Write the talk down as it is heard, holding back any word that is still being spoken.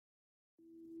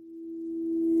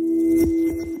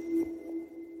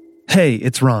Hey,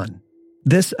 it's Ron.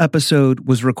 This episode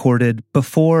was recorded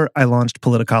before I launched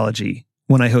Politicology,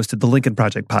 when I hosted the Lincoln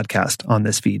Project podcast on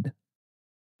this feed.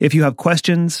 If you have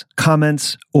questions,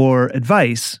 comments, or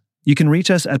advice, you can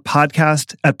reach us at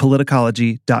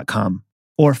podcast@politicology.com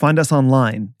or find us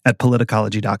online at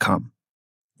politicology.com.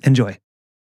 Enjoy.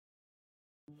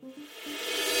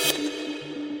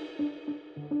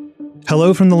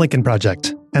 Hello from the Lincoln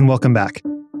Project, and welcome back.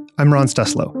 I'm Ron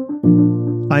Steslow.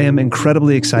 I am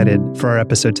incredibly excited for our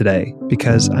episode today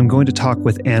because I'm going to talk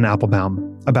with Anne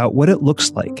Applebaum about what it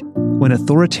looks like when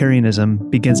authoritarianism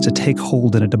begins to take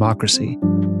hold in a democracy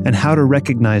and how to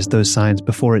recognize those signs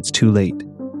before it's too late.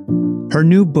 Her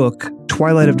new book,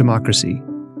 Twilight of Democracy: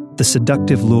 The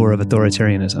Seductive Lure of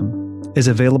Authoritarianism, is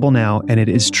available now, and it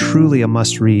is truly a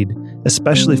must-read,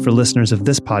 especially for listeners of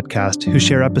this podcast who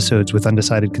share episodes with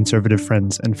undecided conservative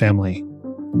friends and family.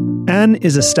 Anne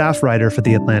is a staff writer for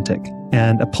The Atlantic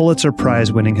and a Pulitzer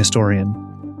Prize-winning historian,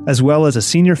 as well as a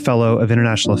senior fellow of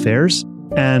international affairs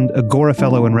and a Gora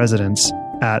Fellow in residence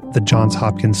at the Johns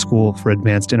Hopkins School for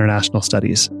Advanced International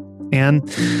Studies. Anne,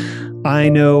 I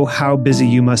know how busy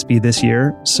you must be this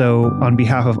year, so on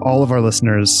behalf of all of our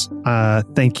listeners,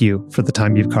 thank you for the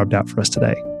time you've carved out for us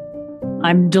today.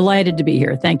 I'm delighted to be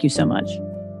here. Thank you so much.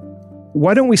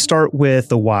 Why don't we start with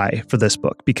the why for this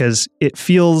book? Because it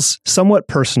feels somewhat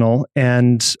personal,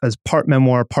 and as part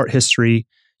memoir, part history,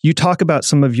 you talk about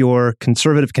some of your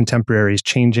conservative contemporaries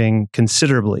changing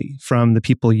considerably from the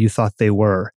people you thought they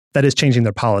were. That is, changing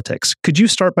their politics. Could you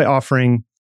start by offering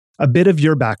a bit of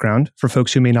your background for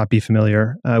folks who may not be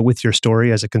familiar with your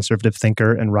story as a conservative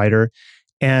thinker and writer,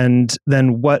 and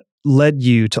then what led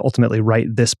you to ultimately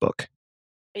write this book?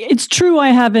 It's true. I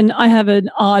have an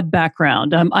odd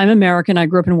background. I'm American. I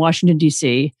grew up in Washington,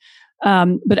 D.C.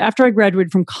 But after I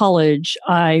graduated from college,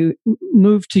 I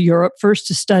moved to Europe first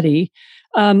to study,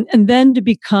 and then to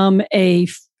become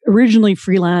originally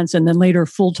freelance and then later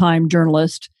full-time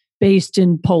journalist based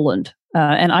in Poland.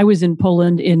 And I was in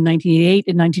Poland in 1988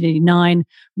 and 1989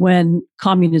 when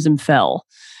communism fell.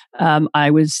 I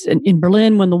was in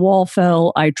Berlin when the wall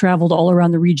fell. I traveled all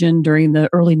around the region during the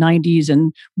early 90s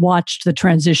and watched the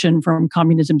transition from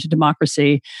communism to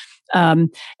democracy.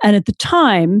 And at the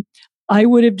time, I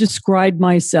would have described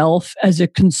myself as a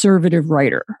conservative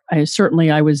writer. I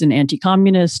was an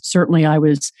anti-communist. Certainly, I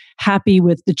was happy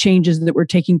with the changes that were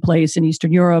taking place in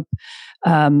Eastern Europe.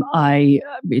 I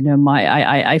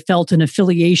felt an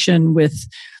affiliation with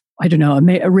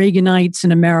Reaganites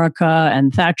in America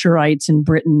and Thatcherites in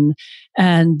Britain,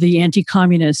 and the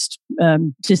anti-communist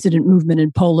dissident movement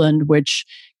in Poland, which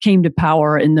came to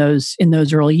power in those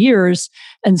early years,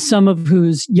 and some of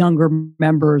whose younger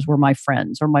members were my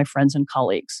friends and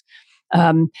colleagues.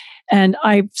 And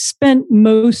I've spent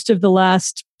most of the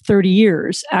last 30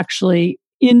 years actually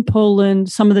in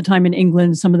Poland, some of the time in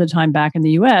England, some of the time back in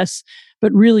the US,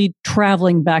 but really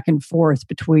traveling back and forth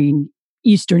between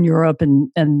Eastern Europe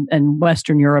and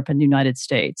Western Europe and the United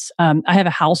States. I have a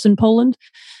house in Poland.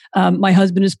 My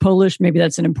husband is Polish. Maybe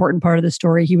that's an important part of the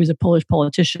story. He was a Polish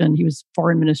politician. He was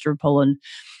foreign minister of Poland.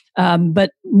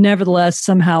 But nevertheless,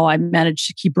 somehow I managed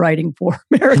to keep writing for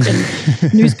American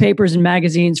newspapers and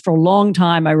magazines for a long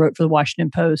time. I wrote for the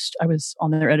Washington Post. I was on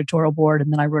their editorial board,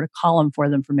 and then I wrote a column for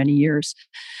them for many years.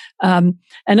 And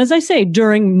as I say,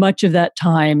 during much of that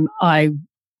time, I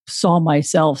saw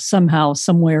myself somehow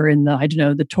somewhere in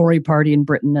the Tory party in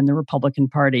Britain and the Republican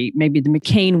Party, maybe the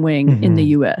McCain wing in the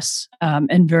US,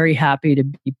 and very happy to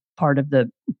be part of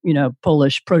the,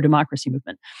 Polish pro-democracy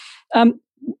movement. A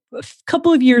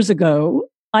couple of years ago,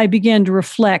 I began to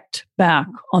reflect back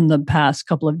on the past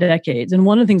couple of decades. And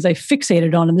one of the things I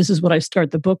fixated on, and this is what I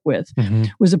start the book with,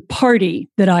 was a party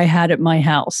that I had at my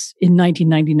house in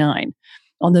 1999.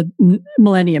 On the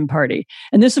Millennium Party.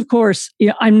 And this, of course,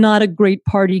 I'm not a great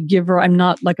party giver. I'm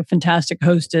not like a fantastic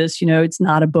hostess. It's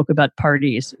not a book about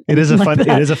parties. It is a fun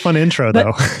intro,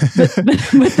 though. but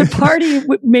the party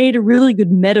made a really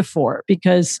good metaphor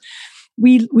because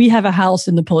we have a house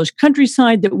in the Polish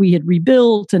countryside that we had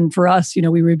rebuilt. And for us,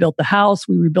 we rebuilt the house,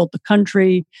 we rebuilt the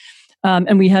country.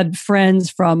 And we had friends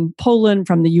from Poland,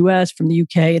 from the US, from the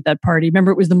UK at that party.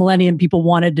 Remember, it was the Millennium. People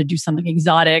wanted to do something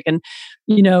exotic and,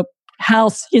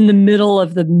 house in the middle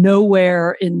of the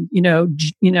nowhere in,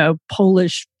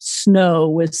 Polish snow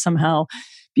was somehow,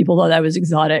 people thought that was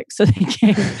exotic. So they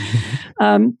came.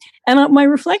 And my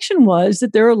reflection was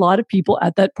that there are a lot of people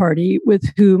at that party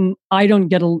with whom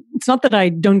it's not that I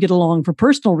don't get along for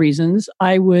personal reasons.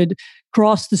 I would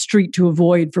cross the street to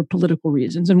avoid for political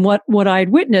reasons. And what I'd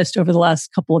witnessed over the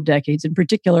last couple of decades in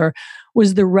particular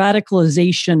was the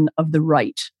radicalization of the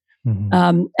right.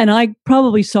 And I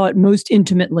probably saw it most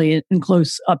intimately and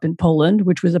close up in Poland,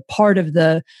 which was a part of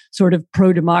the sort of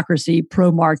pro-democracy,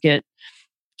 pro-market,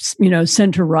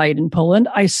 center right in Poland.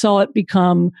 I saw it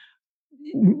become,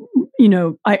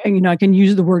 I can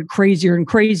use the word crazier and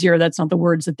crazier. That's not the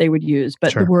words that they would use,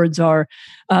 but Sure. the words are,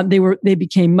 they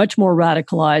became much more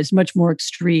radicalized, much more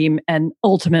extreme, and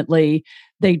ultimately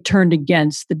they turned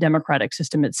against the democratic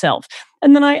system itself.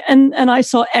 And then I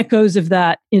saw echoes of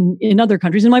that in other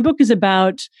countries. And my book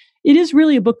it is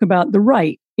really a book about the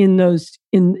right in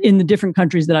the different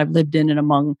countries that I've lived in and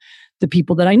among the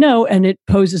people that I know. And it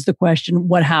poses the question,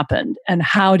 what happened and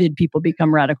how did people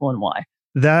become radical and why?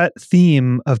 That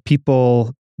theme of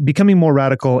people becoming more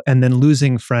radical and then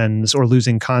losing friends or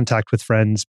losing contact with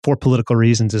friends for political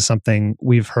reasons is something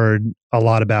we've heard a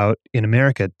lot about in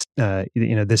America.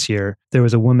 This year there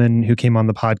was a woman who came on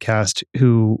the podcast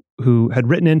who had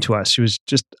written into us. She was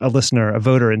just a listener, a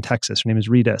voter in Texas. Her name is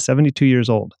Rita, 72 years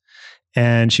old,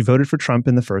 and she voted for Trump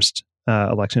in the first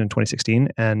election in 2016,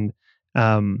 and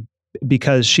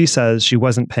because she says she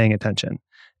wasn't paying attention,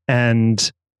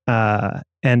 and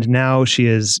now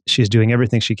she's doing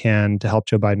everything she can to help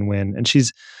Joe Biden win. And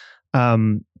she's,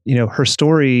 her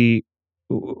story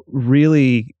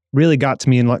really, really got to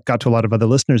me and got to a lot of other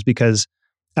listeners because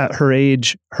at her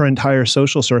age, her entire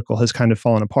social circle has kind of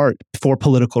fallen apart for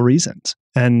political reasons.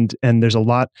 And there's a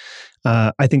lot,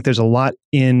 I think there's a lot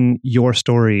in your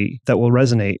story that will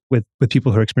resonate with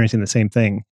people who are experiencing the same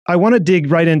thing. I want to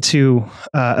dig right into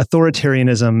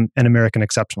authoritarianism and American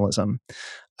exceptionalism.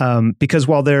 Because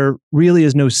while there really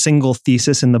is no single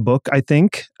thesis in the book, I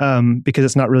think, because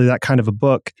it's not really that kind of a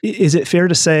book, is it fair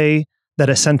to say that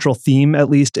a central theme, at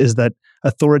least, is that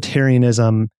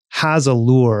authoritarianism has a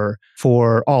lure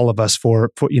for all of us, for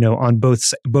on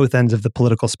both ends of the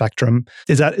political spectrum?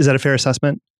 Is that a fair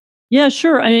assessment? Yeah,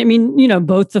 sure. I mean,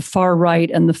 both the far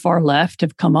right and the far left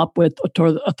have come up with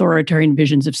authoritarian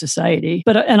visions of society.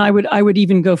 And I would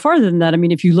even go farther than that. I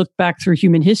mean, if you look back through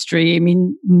human history, I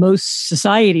mean, most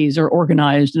societies are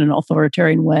organized in an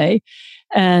authoritarian way,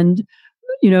 and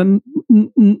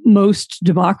most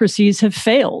democracies have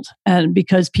failed, and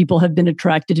because people have been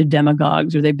attracted to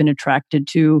demagogues, or they've been attracted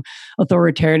to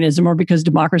authoritarianism, or because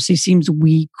democracy seems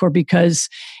weak, or because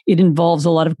it involves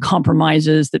a lot of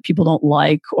compromises that people don't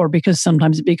like, or because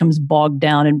sometimes it becomes bogged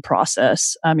down in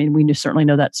process. I mean, we certainly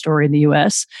know that story in the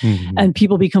US. Mm-hmm. And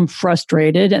people become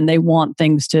frustrated and they want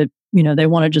things to, they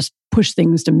want to just push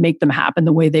things to make them happen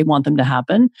the way they want them to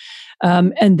happen.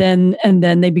 And then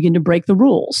they begin to break the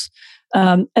rules.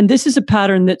 And this is a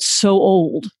pattern that's so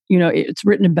old. It's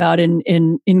written about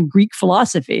in Greek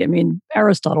philosophy. I mean,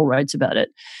 Aristotle writes about it.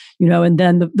 And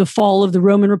then the fall of the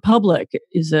Roman Republic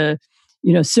is a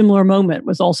similar moment.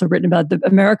 Was also written about.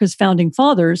 America's founding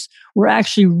fathers were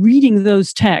actually reading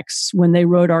those texts when they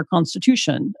wrote our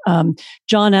Constitution.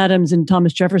 John Adams and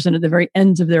Thomas Jefferson, at the very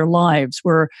ends of their lives,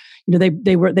 were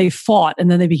they fought and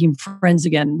then they became friends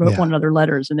again. Wrote one another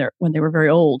letters when they were very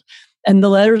old. And the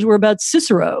letters were about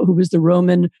Cicero, who was the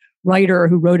Roman writer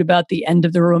who wrote about the end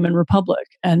of the Roman Republic.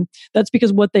 And that's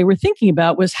because what they were thinking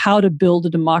about was how to build a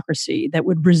democracy that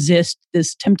would resist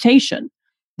this temptation,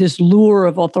 this lure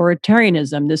of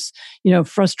authoritarianism, this,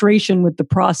 frustration with the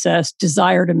process,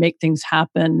 desire to make things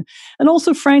happen, and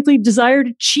also, frankly, desire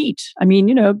to cheat. I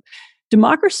mean,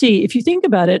 democracy, if you think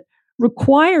about it,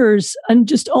 requires a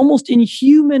just almost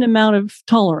inhuman amount of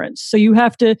tolerance. So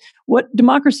what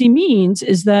democracy means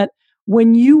is that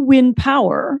when you win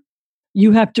power,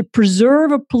 you have to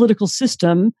preserve a political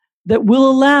system that will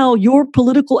allow your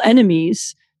political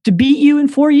enemies to beat you in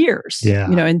 4 years,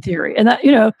 in theory. And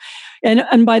that,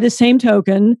 and by the same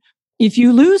token, if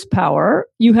you lose power,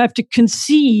 you have to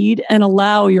concede and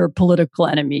allow your political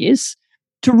enemies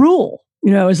to rule,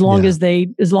 as long as they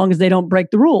don't break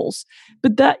the rules.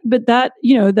 But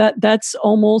that's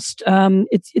almost,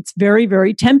 it's very,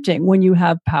 very tempting when you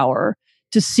have power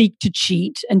to seek to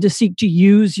cheat and to seek to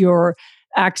use your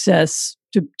access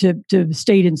to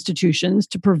state institutions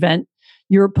to prevent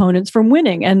your opponents from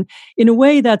winning. And in a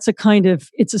way,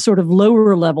 it's a sort of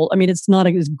lower level. I mean, it's not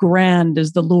as grand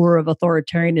as the lure of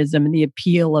authoritarianism and the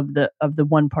appeal of the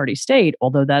one-party state,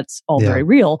 although that's all very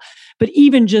real. But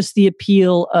even just the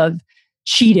appeal of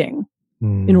cheating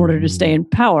in order to stay in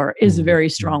power is a very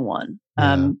strong one.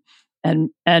 And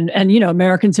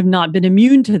Americans have not been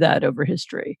immune to that over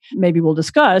history. Maybe we'll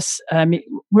discuss. I mean,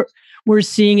 we're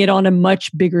seeing it on a much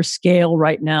bigger scale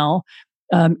right now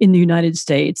in the United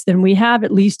States than we have,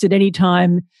 at least at any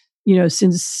time,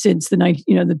 since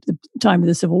the time of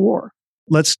the Civil War.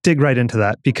 Let's dig right into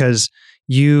that, because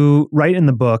you write in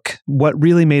the book what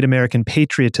really made American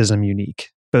patriotism unique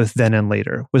both then and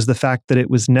later, was the fact that it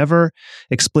was never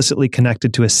explicitly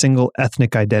connected to a single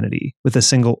ethnic identity with a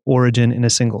single origin in a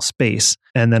single space.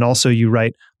 And then also you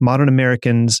write, modern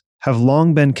Americans have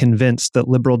long been convinced that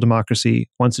liberal democracy,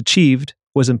 once achieved,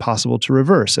 was impossible to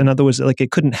reverse. In other words, like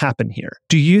it couldn't happen here.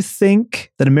 Do you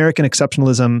think that American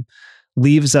exceptionalism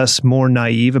leaves us more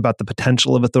naive about the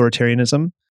potential of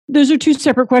authoritarianism? Those are two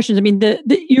separate questions. I mean,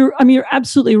 you're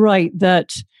absolutely right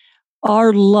that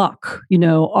our luck,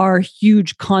 our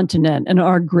huge continent and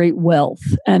our great wealth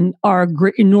and our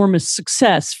great, enormous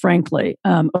success, frankly,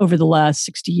 over the last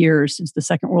 60 years since the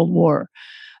Second World War,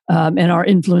 and our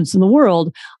influence in the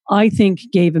world, I think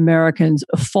gave Americans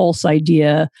a false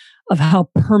idea of how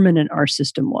permanent our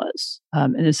system was,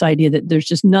 and this idea that there's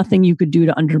just nothing you could do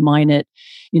to undermine it.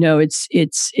 It's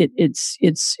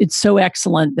so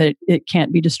excellent that it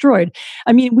can't be destroyed.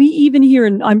 I mean, we even here,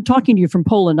 and I'm talking to you from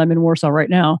Poland. I'm in Warsaw right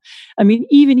now. I mean,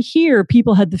 even here,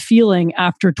 people had the feeling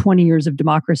after 20 years of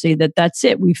democracy that that's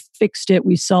it. We fixed it.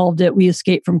 We solved it. We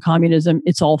escaped from communism.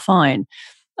 It's all fine.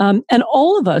 And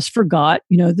all of us forgot,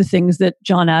 the things that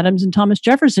John Adams and Thomas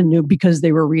Jefferson knew because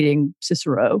they were reading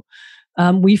Cicero.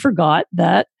 We forgot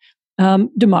that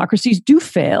democracies do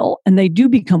fail and they do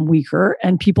become weaker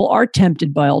and people are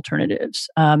tempted by alternatives.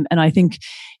 And I think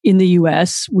in the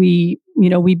US, we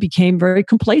became very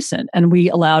complacent and we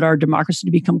allowed our democracy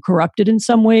to become corrupted in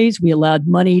some ways. We allowed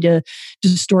money to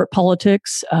distort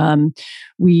politics.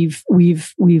 We've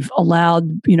allowed,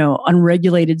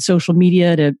 unregulated social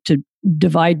media to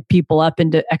divide people up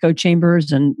into echo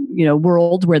chambers and,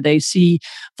 world where they see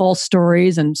false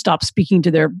stories and stop speaking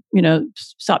to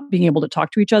stop being able to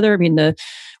talk to each other. I mean,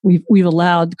 we've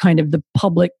allowed kind of the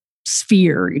public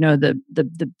sphere,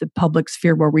 the public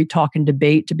sphere where we talk and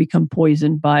debate to become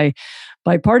poisoned by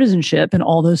partisanship. And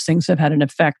all those things have had an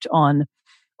effect on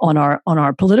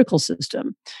our political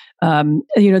system.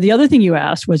 The other thing you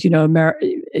asked was,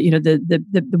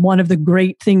 the one of the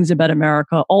great things about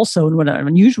America also, and one of the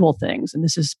unusual things, and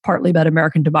this is partly about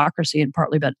American democracy and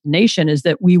partly about the nation, is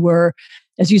that we were,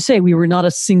 as you say, we were not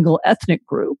a single ethnic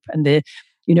group. And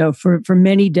for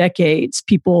many decades,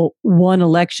 people won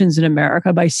elections in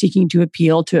America by seeking to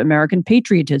appeal to American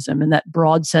patriotism and that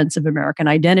broad sense of American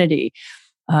identity.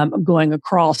 Going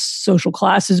across social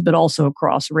classes, but also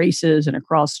across races and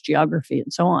across geography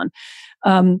and so on.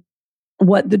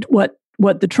 What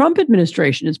the Trump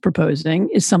administration is proposing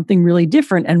is something really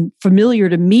different and familiar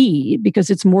to me because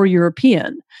it's more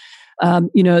European. In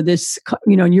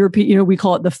Europe, we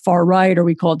call it the far right, or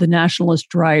we call it the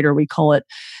nationalist right, or we call it,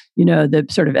 the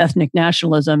sort of ethnic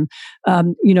nationalism.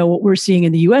 What we're seeing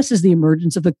in the US is the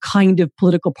emergence of the kind of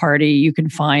political party you can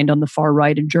find on the far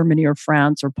right in Germany or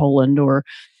France or Poland or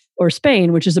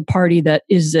Spain, which is a party that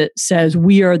says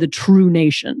we are the true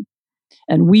nation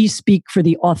and we speak for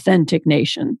the authentic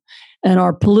nation. And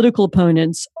our political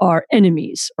opponents are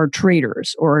enemies or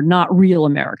traitors or not real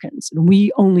Americans. And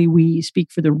we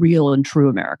speak for the real and true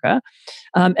America.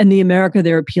 And the America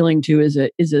they're appealing to is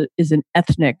an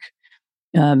ethnic,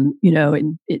 in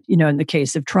the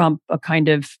case of Trump, a kind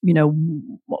of,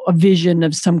 a vision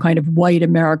of some kind of white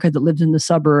America that lives in the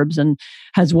suburbs and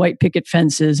has white picket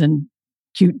fences and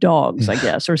cute dogs, I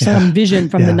guess, or some vision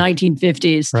from the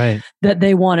 1950s that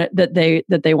they want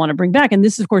to bring back. And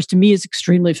this, of course, to me is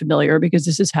extremely familiar because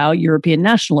this is how European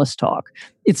nationalists talk.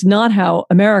 It's not how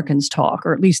Americans talk,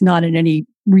 or at least not in any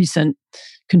recent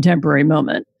contemporary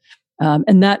moment.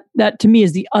 And that to me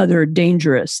is the other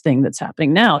dangerous thing that's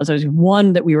happening now. Is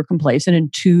one, that we were complacent,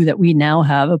 and two, that we now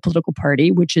have a political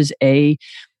party which is a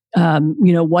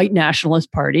white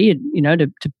nationalist party,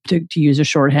 to use a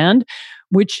shorthand,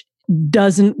 which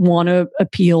doesn't want to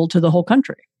appeal to the whole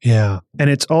country. Yeah. And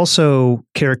it's also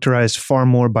characterized far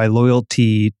more by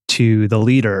loyalty to the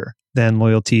leader than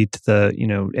loyalty to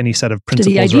the, any set of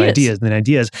principles or ideas.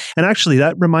 And actually,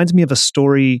 that reminds me of a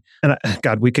story. And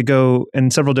God, we could go in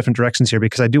several different directions here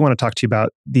because I do want to talk to you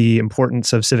about the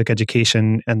importance of civic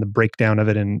education and the breakdown of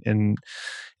it in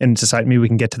society. Maybe we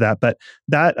can get to that. But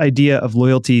that idea of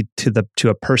loyalty to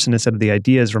a person instead of the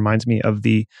ideas reminds me of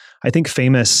the, I think,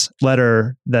 famous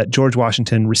letter that George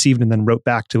Washington received and then wrote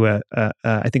back to I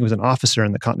think it was an officer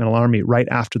in the Continental Army right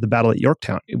after the battle at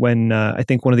Yorktown, when I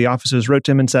think one of the officers wrote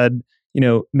to him and said,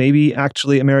 maybe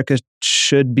actually America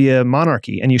should be a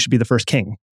monarchy and you should be the first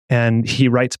king. And he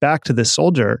writes back to this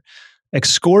soldier,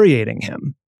 excoriating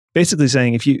him, basically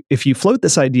saying, if you float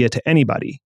this idea to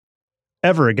anybody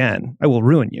ever again, I will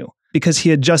ruin you. Because he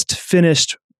had just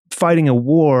finished fighting a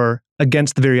war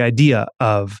against the very idea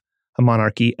of a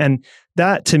monarchy. And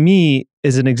that, to me,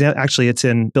 is an example. Actually, it's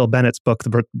in Bill Bennett's book,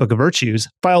 The Book of Virtues,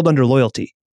 filed under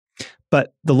loyalty.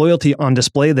 But the loyalty on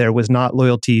display there was not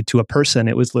loyalty to a person,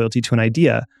 it was loyalty to an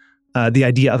idea, the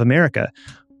idea of America.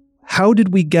 How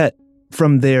did we get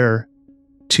from there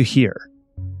to here?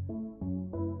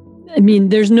 I mean,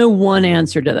 there's no one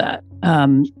answer to that.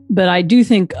 But I do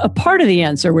think a part of the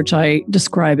answer, which I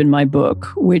describe in my book,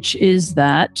 which is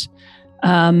that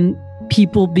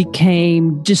people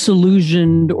became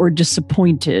disillusioned or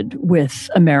disappointed with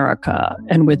America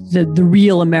and with the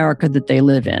real America that they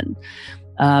live in.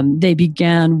 They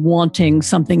began wanting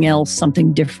something else,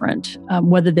 something different,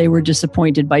 whether they were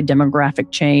disappointed by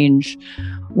demographic change,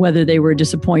 whether they were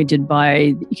disappointed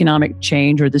by economic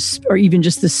change, or even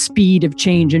just the speed of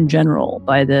change in general,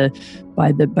 by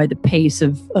the pace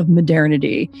of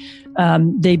modernity.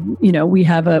 We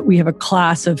have a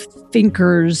class of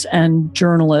thinkers and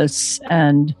journalists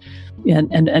and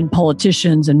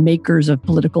politicians and makers of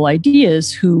political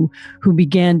ideas who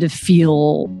began to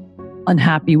feel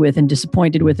unhappy with and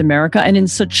disappointed with America, and in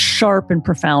such sharp and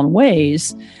profound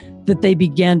ways that they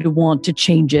began to want to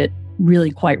change it really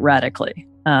quite radically.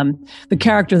 The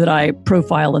character that I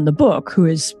profile in the book, who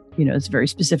is, it's very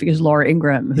specific, is Laura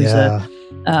Ingraham, who's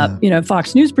a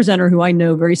Fox News presenter who I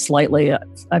know very slightly.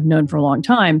 I've known for a long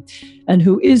time, and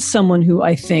who is someone who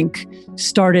I think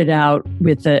started out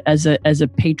as a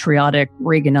patriotic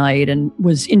Reaganite and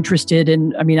was interested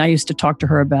in. I mean, I used to talk to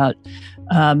her about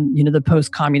the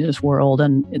post-communist world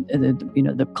and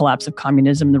the collapse of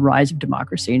communism, the rise of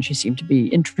democracy, and she seemed to be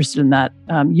interested in that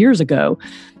years ago.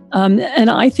 And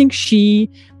I think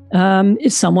she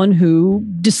is someone who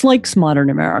dislikes modern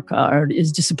America or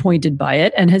is disappointed by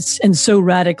it, and so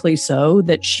radically so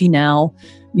that she now,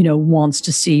 wants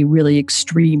to see really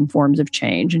extreme forms of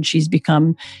change. And she's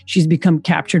become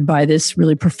captured by this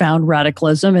really profound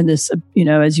radicalism and this,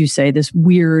 as you say, this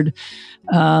weird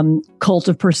cult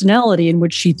of personality in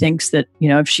which she thinks that,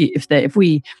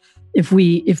 if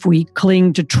we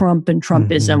cling to Trump and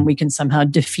Trumpism, we can somehow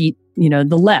defeat,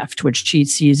 the left, which she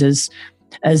sees as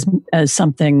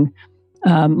something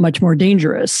much more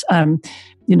dangerous.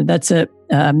 That's the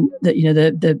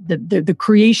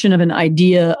creation of an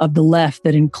idea of the left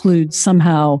that includes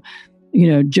somehow,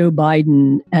 Joe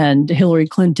Biden and Hillary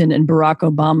Clinton and Barack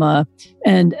Obama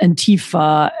and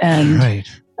Antifa and right.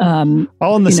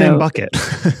 All in the same bucket.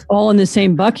 All in the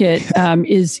same bucket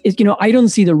is I don't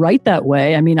see the right that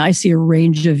way. I mean, I see a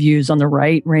range of views on the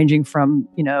right, ranging from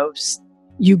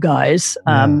you guys,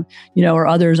 or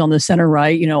others on the center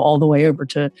right, all the way over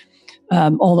to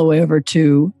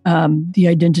the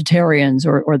identitarians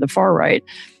or the far right,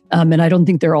 and I don't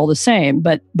think they're all the same.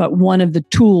 But one of the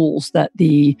tools that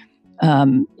the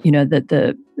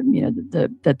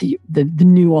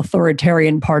new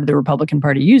authoritarian part of the Republican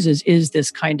Party uses is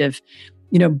this kind of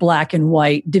black and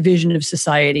white division of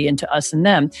society into us and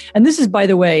them. And this is, by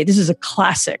the way, this is a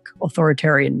classic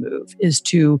authoritarian move, is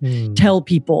to tell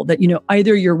people that,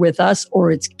 either you're with us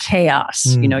or it's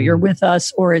chaos. You're with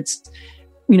us or it's,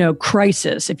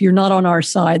 crisis. If you're not on our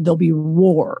side, there'll be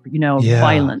war,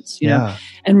 violence,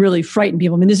 and really frighten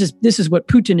people. I mean, this is what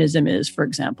Putinism is, for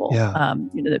example.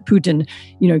 That Putin,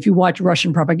 if you watch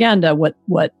Russian propaganda, what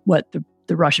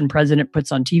the Russian president puts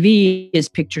on TV is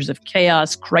pictures of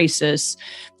chaos, crisis.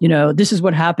 This is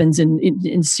what happens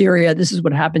in Syria. This is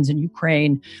what happens in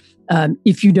Ukraine.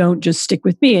 If you don't just stick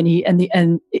with me, and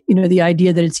the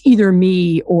idea that it's either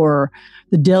me or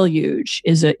the deluge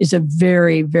is a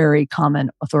very, very common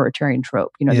authoritarian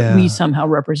trope. That we somehow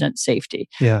represent safety.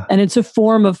 And it's a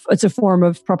form of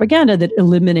propaganda that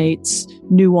eliminates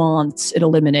nuance. It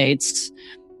eliminates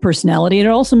personality, and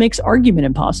it also makes argument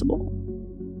impossible.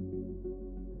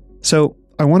 So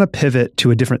I want to pivot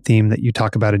to a different theme that you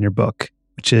talk about in your book,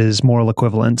 which is moral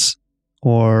equivalence,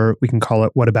 or we can call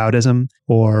it whataboutism,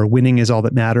 or winning is all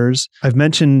that matters. I've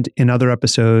mentioned in other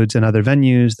episodes and other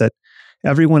venues that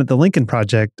everyone at the Lincoln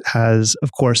Project has,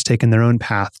 of course, taken their own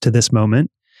path to this moment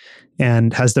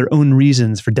and has their own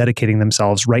reasons for dedicating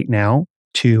themselves right now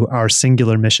to our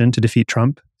singular mission to defeat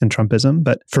Trump and Trumpism.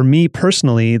 But for me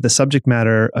personally, the subject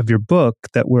matter of your book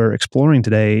that we're exploring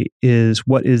today is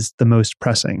what is the most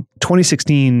pressing.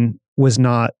 2016 was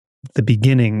not the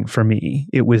beginning for me.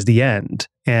 It was the end.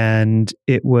 And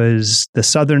it was the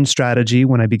Southern strategy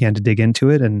when I began to dig into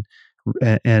it and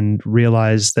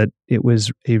realized that it was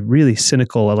a really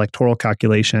cynical electoral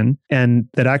calculation, and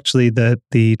that actually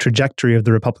the trajectory of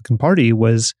the Republican Party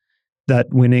was that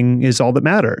winning is all that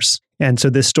matters. And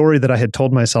so this story that I had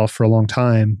told myself for a long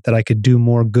time, that I could do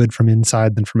more good from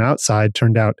inside than from outside,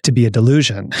 turned out to be a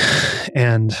delusion.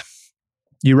 And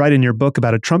you write in your book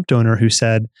about a Trump donor who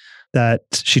said that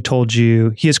she told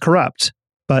you he is corrupt,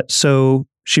 but so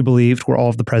she believed were all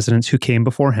of the presidents who came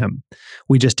before him.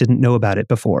 We just didn't know about it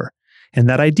before. And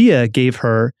that idea gave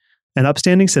her, an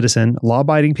upstanding citizen,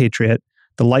 law-abiding patriot,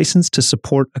 the license to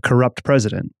support a corrupt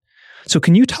president. So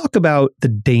can you talk about the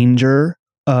danger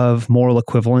of moral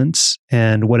equivalence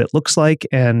and what it looks like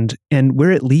and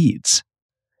where it leads?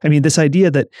 I mean, this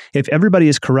idea that if everybody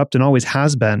is corrupt and always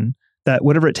has been, that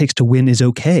whatever it takes to win is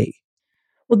okay.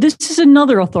 Well, this is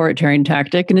another authoritarian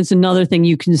tactic, and it's another thing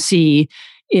you can see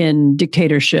in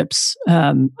dictatorships.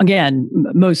 Again,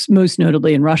 most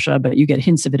notably in Russia, but you get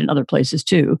hints of it in other places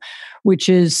too, which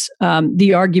is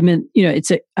the argument.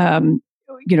 It's a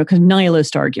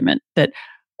nihilist argument that,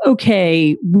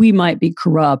 okay, we might be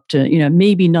corrupt.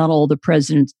 Maybe not all the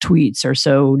president's tweets are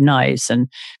so nice, and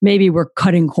maybe we're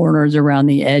cutting corners around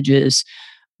the edges.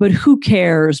 But who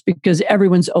cares? Because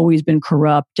everyone's always been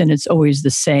corrupt and it's always the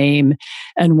same.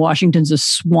 And Washington's a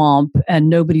swamp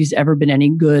and nobody's ever been any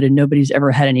good and nobody's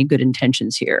ever had any good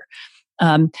intentions here.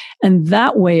 And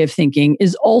that way of thinking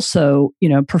is also,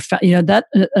 that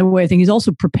way of thinking is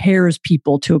also prepares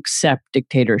people to accept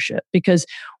dictatorship. Because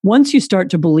once you start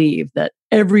to believe that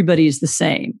everybody's the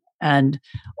same and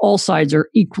all sides are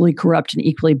equally corrupt and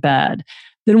equally bad,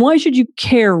 then why should you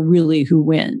care really who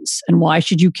wins? And why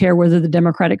should you care whether the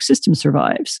democratic system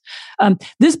survives?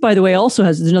 This, by the way, also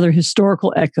has another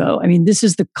historical echo. I mean, this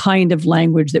is the kind of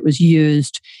language that was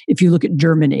used if you look at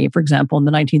Germany, for example, in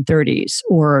the 1930s,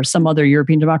 or some other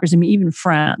European democracy, I mean, even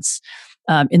France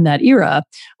in that era.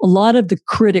 A lot of the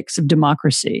critics of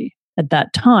democracy at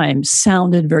that time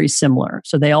sounded very similar.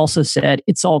 So they also said,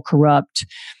 it's all corrupt.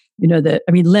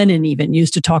 Lenin even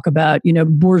used to talk about,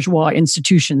 bourgeois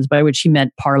institutions, by which he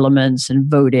meant parliaments and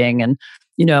voting and,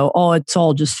 it's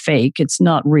all just fake. It's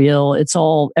not real. It's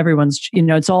all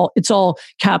it's all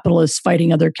capitalists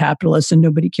fighting other capitalists and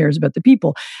nobody cares about the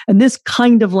people. And this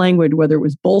kind of language, whether it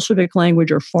was Bolshevik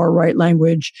language or far right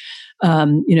language,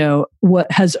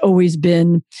 what has always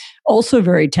been also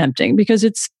very tempting because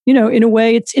it's, in a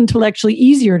way it's intellectually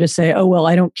easier to say, oh, well,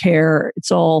 I don't care.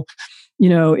 It's all,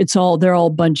 they're all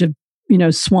a bunch of,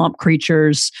 swamp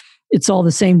creatures. It's all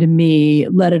the same to me.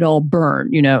 Let it all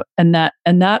burn, and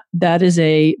that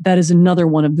is another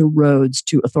one of the roads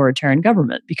to authoritarian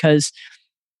government because,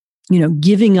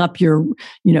 giving up your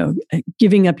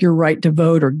right to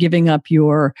vote or giving up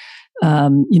your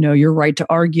right to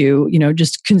argue,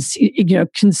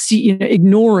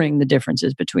 ignoring the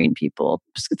differences between people,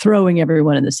 throwing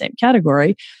everyone in the same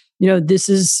category. This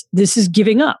is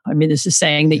giving up. I mean, this is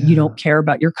saying that you don't care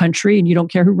about your country and you don't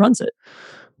care who runs it.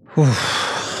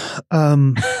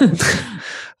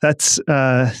 That's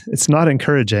it's not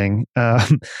encouraging.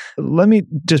 Let me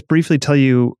just briefly tell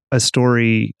you a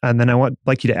story, and then I want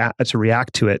like you to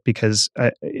react to it because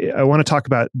I want to talk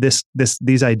about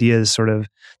these ideas, sort of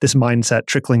this mindset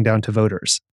trickling down to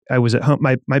voters. I was at home.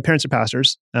 My parents are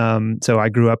pastors, so I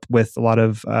grew up with a lot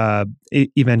of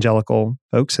evangelical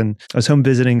folks, and I was home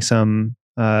visiting some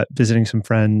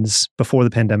friends before the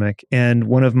pandemic. And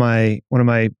one of my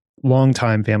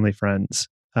longtime family friends,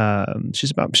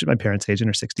 she's my parents' age, in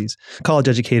her 60s, college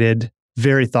educated,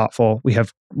 very thoughtful. We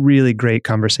have really great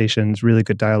conversations, really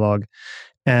good dialogue,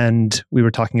 and we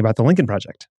were talking about the Lincoln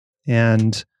Project.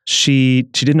 And she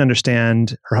didn't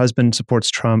understand. Her husband supports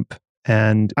Trump.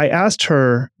 And I asked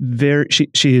her,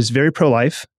 she is very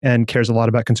pro-life and cares a lot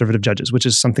about conservative judges, which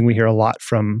is something we hear a lot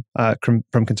from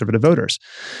conservative voters.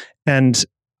 And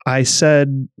I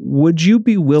said, would you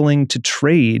be willing to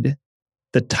trade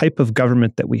the type of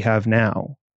government that we have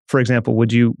now? For example,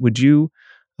 would you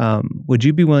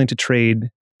be willing to trade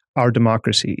our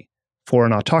democracy for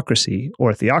an autocracy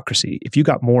or a theocracy if you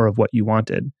got more of what you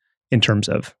wanted in terms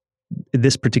of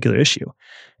this particular issue?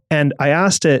 And I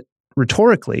asked it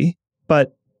rhetorically,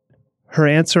 but her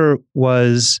answer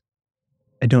was,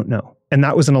 I don't know. And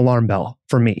that was an alarm bell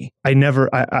for me.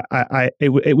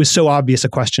 It was so obvious a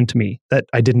question to me that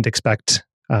I didn't expect,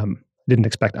 I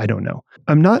don't know.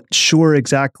 I'm not sure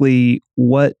exactly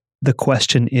what the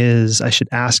question is I should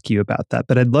ask you about that,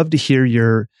 but I'd love to hear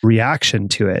your reaction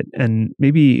to it and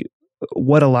maybe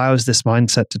what allows this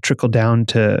mindset to trickle down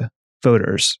to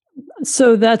voters.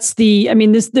 So that's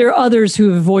there are others who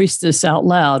have voiced this out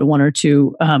loud, one or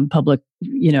two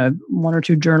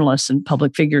journalists and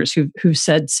public figures who've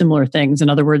said similar things. In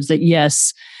other words, that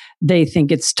yes, they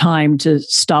think it's time to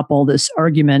stop all this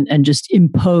argument and just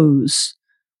impose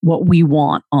what we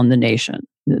want on the nation.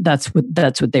 That's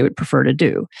what they would prefer to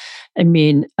do. I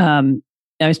mean,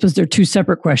 I suppose there are two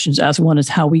separate questions asked. One is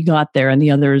how we got there, and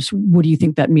the other is what do you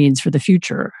think that means for the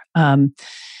future? How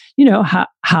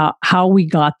we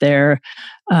got there,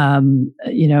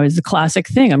 is the classic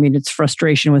thing. I mean, it's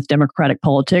frustration with democratic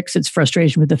politics. It's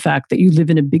frustration with the fact that you live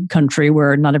in a big country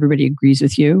where not everybody agrees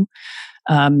with you.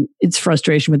 It's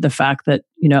frustration with the fact that,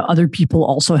 other people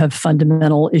also have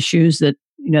fundamental issues that,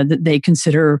 that they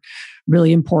consider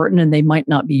really important and they might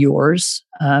not be yours.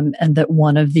 And that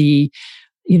one of the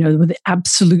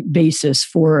absolute basis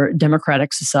for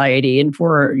democratic society and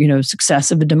for,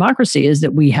 success of a democracy is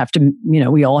that we have to,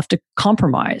 we all have to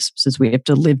compromise, since we have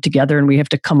to live together and we have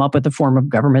to come up with a form of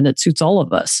government that suits all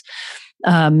of us.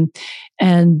 And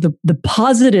the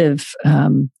positive,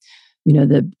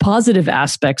 the positive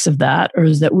aspects of that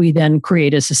is that we then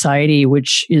create a society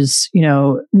which is,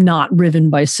 not riven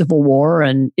by civil war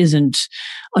and isn't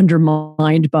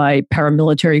undermined by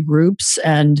paramilitary groups,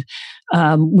 and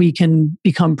we can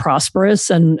become prosperous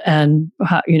and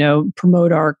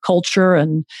promote our culture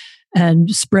and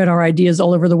spread our ideas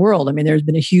all over the world. I mean, there's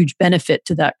been a huge benefit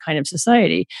to that kind of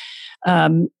society.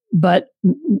 But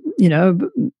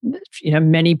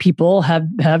many people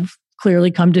have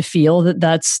clearly come to feel that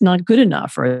that's not good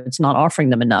enough, or it's not offering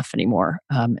them enough anymore,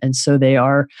 and so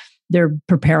they're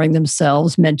preparing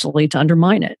themselves mentally to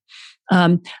undermine it.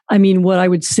 What I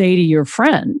would say to your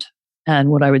friend,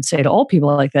 and what I would say to all people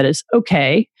like that is,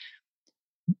 okay,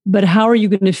 but how are you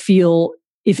going to feel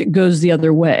if it goes the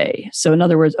other way? So, in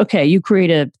other words, okay, you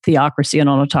create a theocracy, an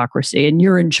autocracy, and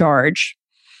you're in charge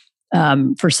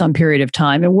for some period of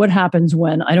time. And what happens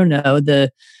when, I don't know,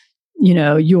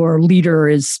 your leader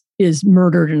is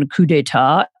murdered in a coup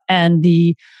d'etat, and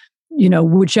the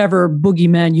whichever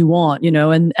boogeyman you want,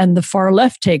 and the far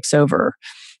left takes over,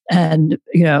 and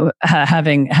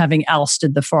having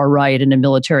ousted the far right in a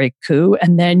military coup,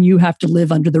 and then you have to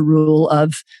live under the rule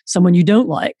of someone you don't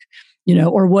like.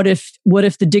 Or what if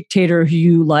the dictator who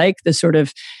you like, the sort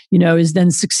of, is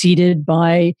then succeeded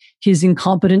by his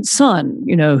incompetent son,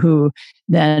 who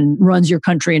then runs your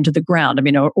country into the ground?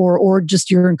 Or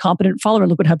just your incompetent follower.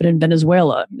 Look what happened in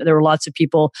Venezuela. There were lots of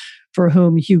people for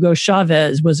whom Hugo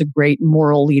Chavez was a great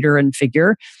moral leader and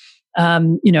figure.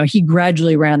 He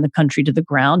gradually ran the country to the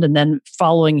ground, and then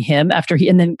following him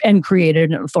and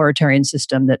created an authoritarian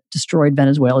system that destroyed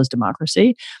Venezuela's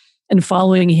democracy. And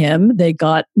following him, they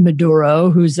got Maduro,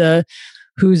 who's an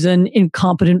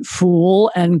incompetent fool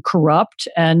and corrupt,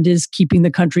 and is keeping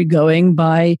the country going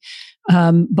thanks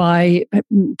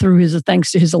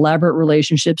to his elaborate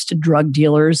relationships to drug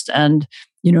dealers and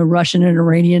Russian and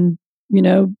Iranian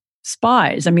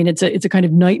spies. It's a kind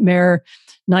of nightmare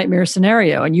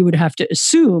scenario, and you would have to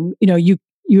assume you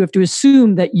have to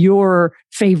assume that your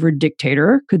favored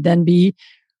dictator could then be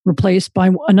replaced by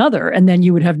another, and then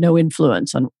you would have no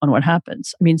influence on what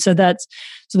happens. So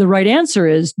the right answer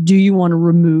is, do you want to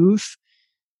remove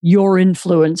your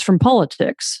influence from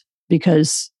politics?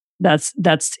 Because that's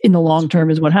in the long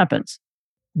term is what happens.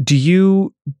 Do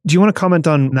you want to comment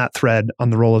on that thread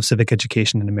on the role of civic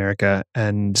education in America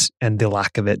and the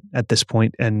lack of it at this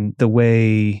point, and the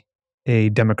way a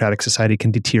democratic society can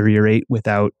deteriorate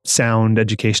without sound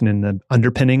education in the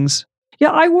underpinnings? Yeah,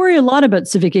 I worry a lot about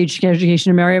civic education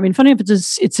in America. Funny enough,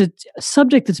 it's a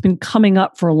subject that's been coming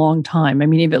up for a long time.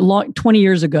 20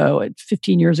 years ago,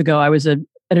 15 years ago, I was an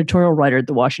editorial writer at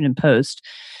the Washington Post,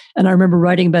 and I remember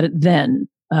writing about it then.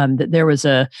 That there was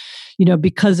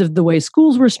because of the way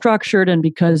schools were structured, and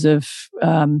because of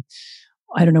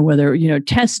I don't know whether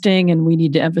testing, and we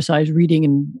need to emphasize reading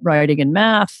and writing and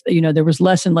math. There was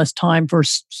less and less time for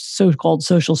so-called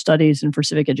social studies and for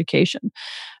civic education.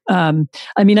 I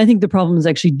think the problem is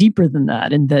actually deeper than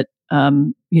that, in that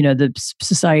the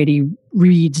society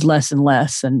reads less and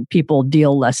less, and people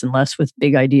deal less and less with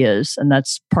big ideas, and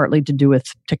that's partly to do with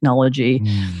technology,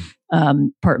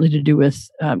 partly to do with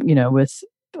with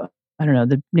I don't know,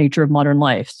 the nature of modern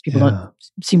life. People don't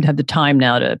seem to have the time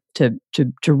now to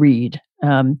read.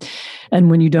 And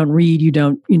when you don't read, you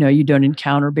don't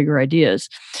encounter bigger ideas.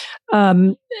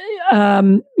 But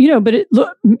and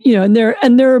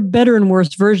there are better and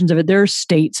worse versions of it. There are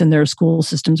states and there are school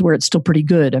systems where it's still pretty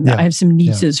good. I have some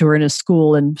nieces who are in a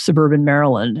school in suburban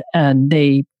Maryland, and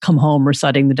they come home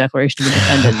reciting the Declaration of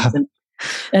Independence,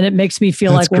 and it makes me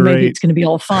feel That's like, well, great. maybe it's going to be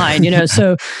all fine,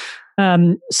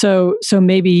 So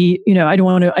maybe, I don't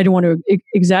want to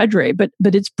exaggerate, but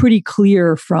it's pretty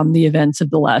clear from the events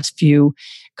of the last few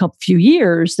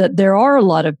years that there are a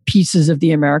lot of pieces of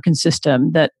the American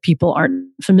system that people aren't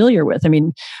familiar with.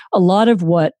 A lot of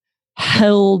what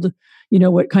held,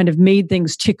 what kind of made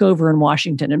things tick over in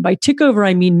Washington, and by tick over,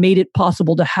 I mean made it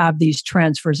possible to have these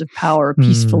transfers of power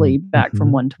peacefully back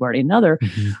from one party to another,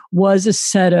 was a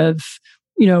set of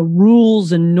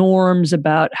rules and norms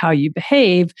about how you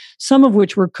behave, some of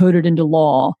which were coded into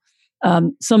law,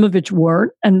 some of which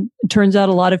weren't. And it turns out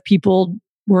a lot of people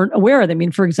weren't aware of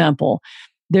them. For example,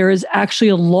 there is actually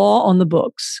a law on the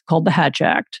books called the Hatch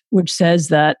Act, which says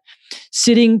that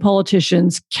sitting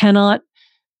politicians cannot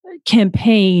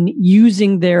campaign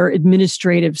using their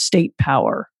administrative state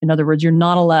power. In other words, you're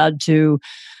not allowed to,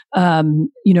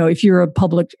 if you're a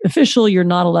public official, you're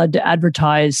not allowed to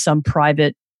advertise some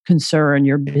private concern,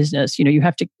 your business. You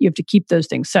have to keep those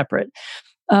things separate.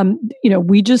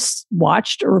 We just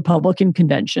watched a Republican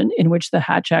convention in which the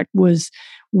Hatch Act was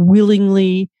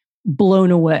willingly blown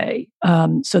away.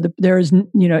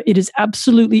 It is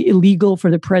absolutely illegal for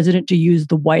the president to use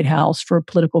the White House for a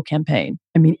political campaign.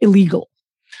 I mean, illegal,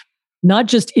 not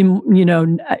just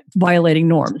violating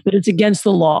norms, but it's against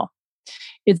the law.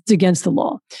 It's against the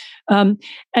law.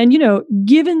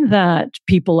 Given that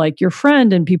people like your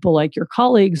friend and people like your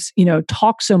colleagues,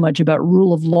 talk so much about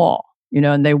rule of law,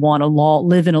 and they want to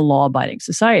live in a law-abiding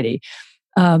society.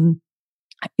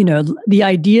 The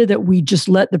idea that we just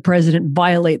let the president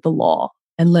violate the law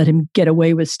and let him get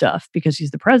away with stuff because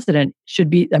he's the president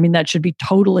that should be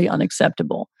totally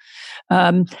unacceptable.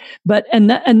 But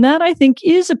that I think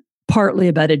is partly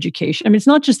about education. I mean, it's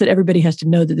not just that everybody has to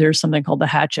know that there's something called the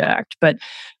Hatch Act, but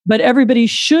everybody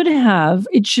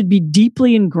it should be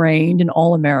deeply ingrained in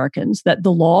all Americans that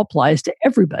the law applies to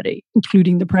everybody,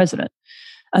 including the president.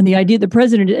 And the idea the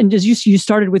president, and as you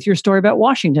started with your story about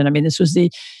Washington, I mean, this was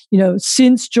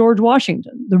since George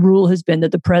Washington, the rule has been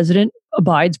that the president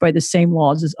abides by the same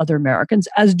laws as other Americans,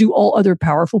 as do all other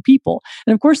powerful people.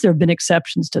 And of course, there have been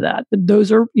exceptions to that, but those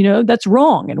are, that's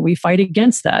wrong. And we fight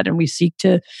against that. And we seek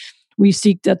to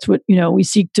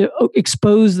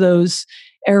expose those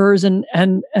errors and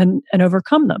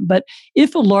overcome them. But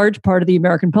if a large part of the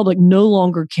American public no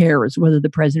longer cares whether the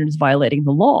president is violating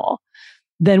the law,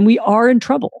 then we are in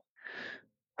trouble.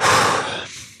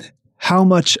 How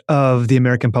much of the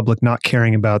American public not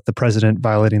caring about the president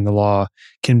violating the law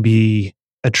can be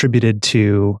attributed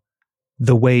to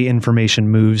the way information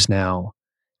moves now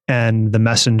and the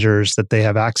messengers that they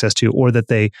have access to, or that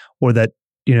they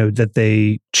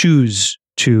choose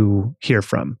to hear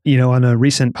from? On a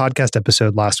recent podcast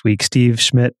episode last week, Steve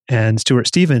Schmidt and Stuart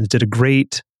Stevens did a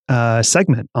great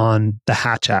segment on the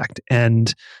Hatch Act.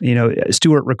 And,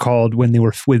 Stuart recalled when they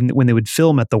would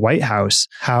film at the White House,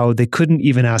 how they couldn't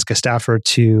even ask a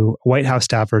White House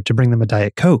staffer to bring them a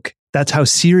Diet Coke. That's how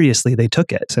seriously they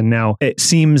took it. And now it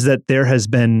seems that there has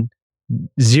been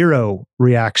zero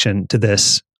reaction to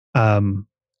this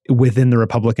within the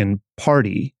Republican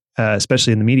Party,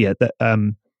 especially in the media, that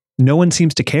no one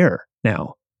seems to care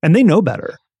now, and they know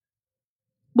better.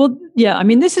 Well, yeah, I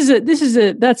mean, that's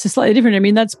a slightly different. I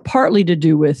mean, that's partly to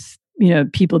do with,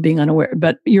 people being unaware.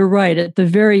 But you're right. At the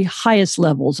very highest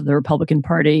levels of the Republican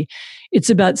Party, it's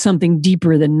about something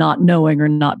deeper than not knowing or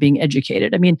not being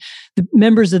educated. I mean, the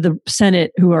members of the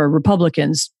Senate who are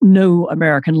Republicans know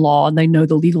American law and they know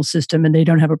the legal system, and they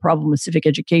don't have a problem with civic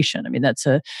education. I mean,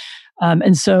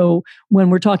 and so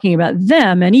when we're talking about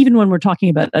them, and even when we're talking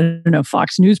about,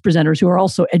 Fox News presenters who are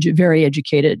also very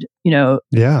educated, and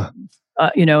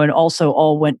also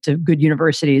all went to good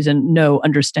universities and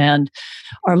understand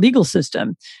our legal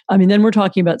system. I mean, then we're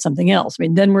talking about something else. I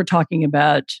mean, then we're talking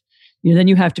about, then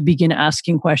you have to begin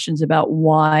asking questions about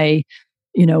why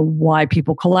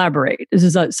people collaborate. This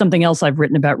is something else I've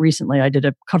written about recently. I did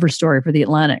a cover story for The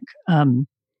Atlantic a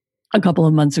couple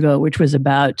of months ago, which was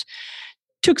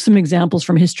took some examples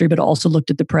from history, but also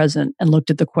looked at the present and looked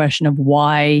at the question of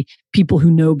why people who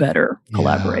know better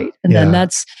collaborate.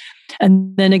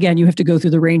 And then again, you have to go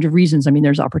through the range of reasons. I mean,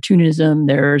 there's opportunism.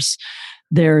 There's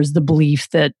the belief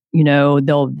that,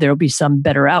 there'll be some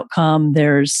better outcome.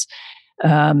 There's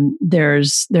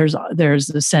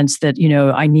the sense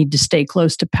that, I need to stay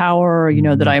close to power,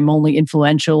 that I'm only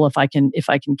influential if I can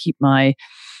keep my,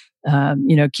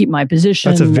 keep my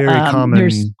position. That's a very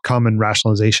common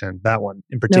rationalization, that one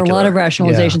in particular. There are a lot of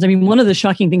rationalizations. Yeah. I mean, one of the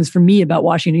shocking things for me about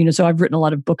Washington, so I've written a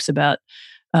lot of books about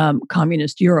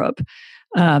communist Europe.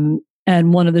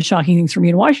 And one of the shocking things for me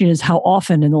in Washington is how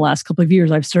often in the last couple of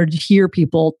years I've started to hear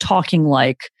people talking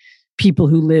like people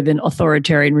who live in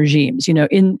authoritarian regimes.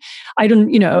 In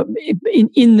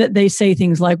that they say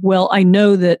things like, "Well, I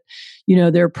know that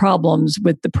there are problems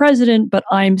with the president, but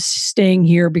I'm staying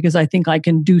here because I think I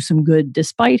can do some good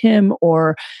despite him,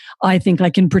 or I think I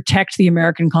can protect the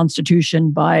American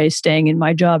Constitution by staying in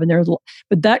my job."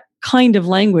 But that kind of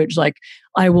language, like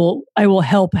I will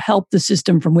help the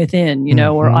system from within,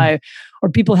 or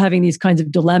people having these kinds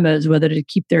of dilemmas, whether to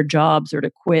keep their jobs or to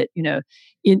quit,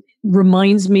 it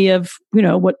reminds me of,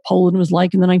 what Poland was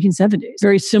like in the 1970s.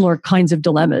 Very similar kinds of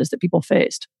dilemmas that people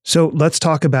faced. So let's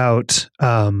talk about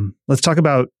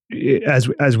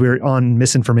as we're on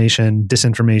misinformation,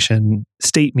 disinformation,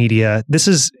 state media. This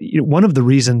is one of the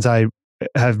reasons I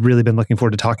have really been looking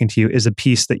forward to talking to you is a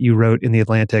piece that you wrote in The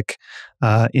Atlantic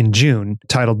in June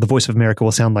titled "The Voice of America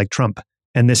Will Sound Like Trump."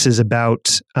 and this is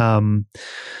about the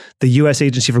U.S.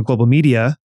 Agency for Global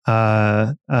Media,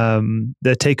 the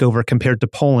takeover compared to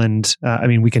Poland. I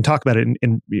mean, we can talk about it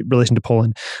in relation to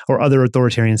Poland or other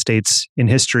authoritarian states in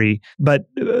history. But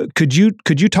could you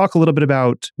talk a little bit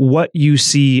about what you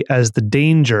see as the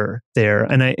danger there?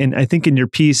 And I think in your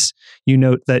piece you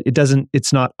note that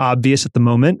it's not obvious at the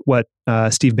moment what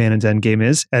Steve Bannon's endgame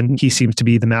is, and he seems to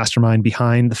be the mastermind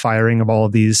behind the firing of all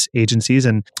of these agencies.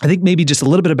 And I think maybe just a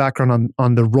little bit of background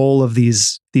on the role of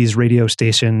these radio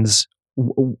stations.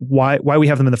 Why we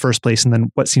have them in the first place, and then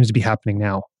what seems to be happening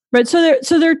now. Right. So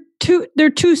there are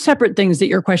two separate things that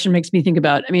your question makes me think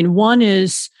about. I mean, one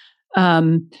is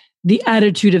the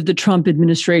attitude of the Trump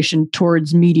administration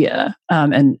towards media,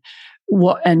 and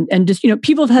just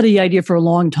people have had the idea for a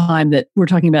long time that we're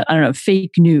talking about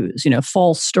fake news,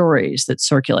 false stories that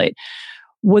circulate.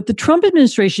 What the Trump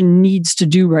administration needs to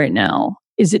do right now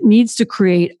is it needs to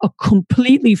create a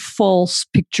completely false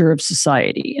picture of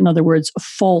society. In other words, a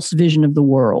false vision of the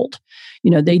world.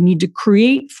 They need to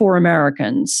create for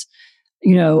Americans,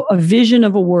 a vision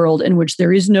of a world in which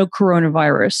there is no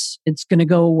coronavirus. It's going to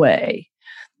go away,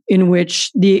 in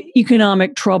which the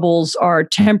economic troubles are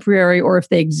temporary, or if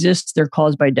they exist, they're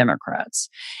caused by Democrats,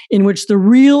 in which the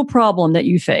real problem that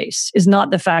you face is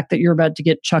not the fact that you're about to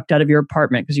get chucked out of your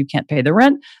apartment because you can't pay the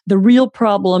rent. The real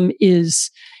problem is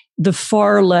the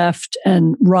far left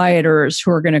and rioters who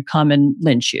are going to come and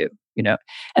lynch you,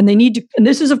 and they need to, and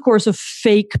this is of course a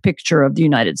fake picture of the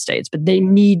United States, but they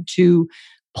need to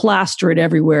plaster it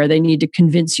everywhere. They need to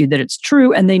convince you that it's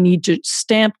true, and they need to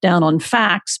stamp down on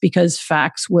facts, because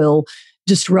facts will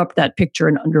disrupt that picture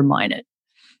and undermine it.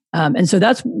 And so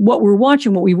that's what we're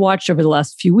watching. What we watched over the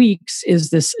last few weeks is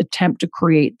this attempt to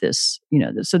create this,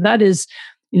 so that is,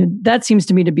 that seems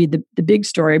to me to be the big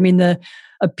story. I mean,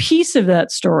 a piece of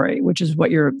that story, which is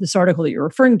what this article that you're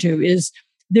referring to, is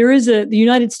the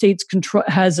United States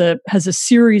has a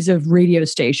series of radio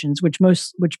stations which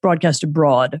broadcast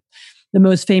abroad. The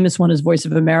most famous one is Voice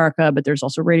of America, but there's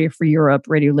also Radio Free Europe,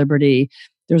 Radio Liberty.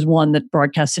 There's one that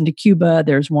broadcasts into Cuba.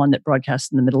 There's one that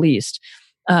broadcasts in the Middle East.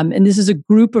 And this is a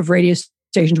group of radio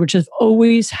stations which have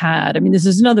always had, this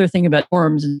is another thing about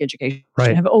norms in education,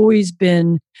 right, have always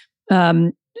been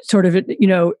sort of,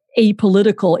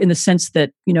 apolitical in the sense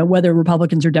that, whether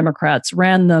Republicans or Democrats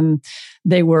ran them,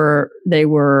 they were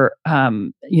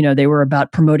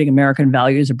about promoting American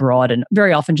values abroad, and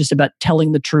very often just about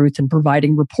telling the truth and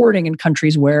providing reporting in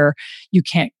countries where you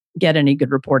can't get any good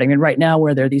reporting. And right now,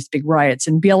 where there are these big riots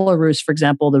in Belarus, for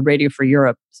example, the Radio Free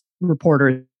Europe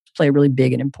reporters play a really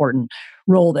big and important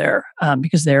role there,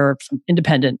 because they're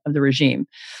independent of the regime.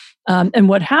 And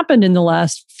what happened in the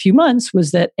last few months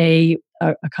was that a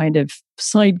kind of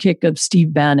sidekick of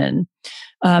Steve Bannon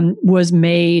was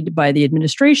made by the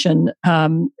administration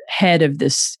head of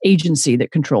this agency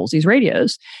that controls these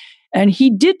radios. And he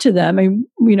did to them,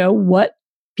 what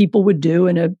people would do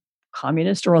in a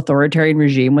communist or authoritarian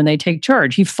regime when they take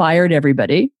charge. He fired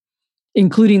everybody,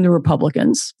 including the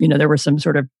Republicans. There were some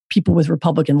sort of people with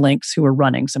Republican links who were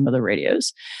running some of the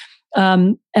radios.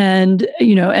 And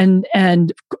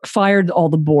fired all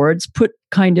the boards, put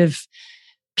kind of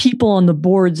people on the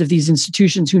boards of these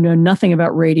institutions who know nothing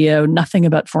about radio, nothing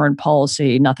about foreign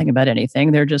policy, nothing about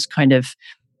anything. They're just kind of,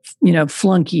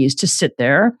 flunkies to sit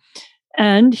there.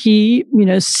 And he,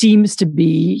 seems to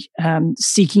be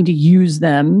seeking to use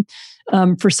them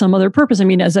for some other purpose.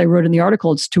 As I wrote in the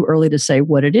article, it's too early to say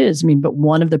what it is. But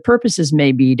one of the purposes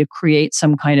may be to create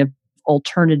some kind of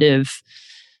alternative,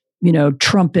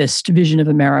 Trumpist vision of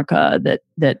America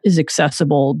that is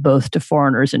accessible both to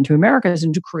foreigners and to Americans,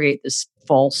 and to create this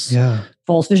false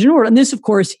vision world. And this, of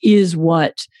course, is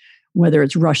whether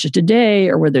it's Russia Today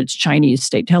or whether it's Chinese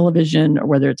state television or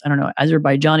whether it's,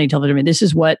 Azerbaijani television. This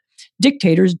is what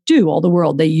dictators do all the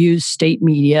world. They use state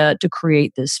media to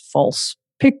create this false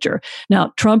picture.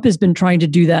 Now, Trump has been trying to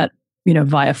do that,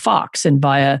 via Fox and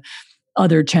via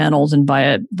other channels and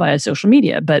via social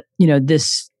media. But,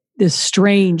 this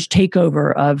strange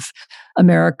takeover of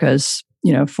America's,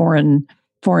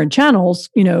 foreign channels,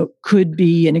 could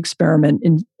be an experiment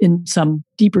in some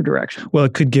deeper direction. Well,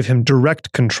 it could give him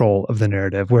direct control of the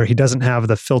narrative, where he doesn't have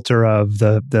the filter of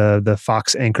the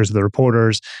Fox anchors, the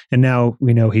reporters. And now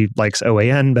we know he likes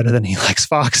OAN better than he likes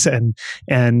Fox, and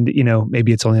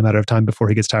maybe it's only a matter of time before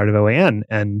he gets tired of OAN,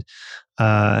 and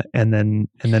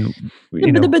then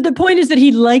But the point is that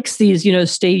he likes these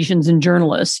stations and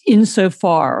journalists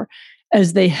insofar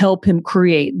as they help him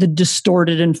create the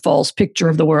distorted and false picture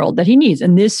of the world that he needs.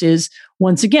 And this is,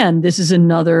 once again,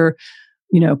 another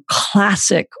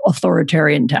classic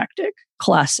authoritarian tactic.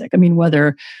 Classic. I mean,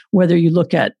 whether you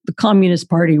look at the Communist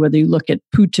Party, whether you look at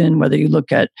Putin, whether you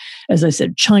look at, as I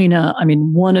said, China. I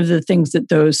mean, one of the things that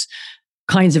those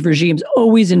kinds of regimes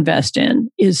always invest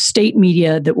in is state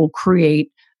media that will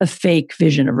create a fake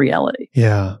vision of reality.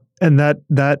 Yeah. And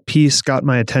that piece got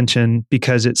my attention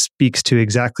because it speaks to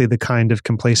exactly the kind of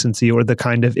complacency or the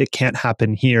kind of it can't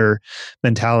happen here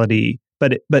mentality.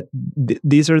 But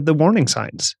these are the warning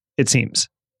signs, it seems.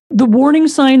 The warning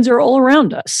signs are all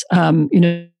around us.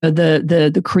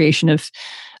 The creation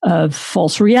of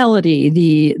false reality,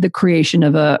 the creation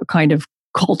of a kind of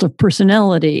cult of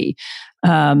personality,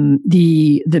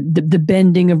 the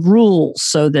bending of rules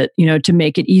so that to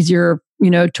make it easier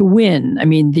to win. I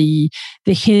mean, the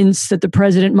hints that the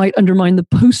president might undermine the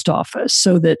post office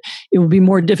so that it will be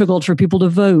more difficult for people to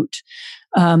vote.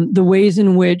 The ways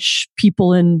in which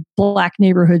people in Black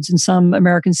neighborhoods in some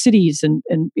American cities and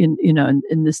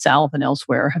in the South and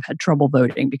elsewhere have had trouble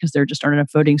voting because there just aren't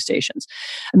enough voting stations.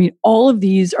 I mean, all of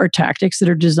these are tactics that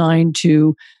are designed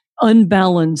to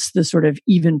unbalance the sort of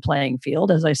even playing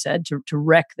field, as I said, to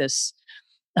wreck this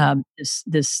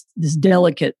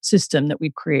delicate system that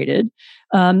we've created,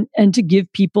 and to give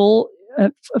people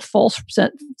a false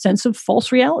sense of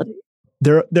false reality.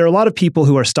 There are a lot of people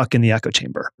who are stuck in the echo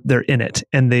chamber. They're in it,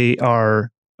 and they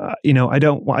are, I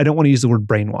don't want to use the word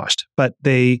brainwashed, but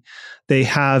they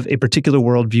have a particular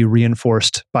worldview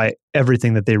reinforced by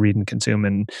everything that they read and consume.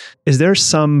 And is there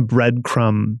some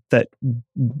breadcrumb that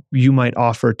you might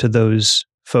offer to those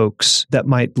folks that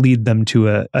might lead them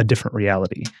to a different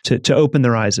reality, to open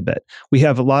their eyes a bit? We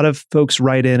have a lot of folks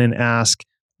write in and ask,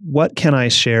 what can I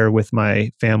share with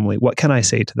my family? What can I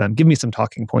say to them? Give me some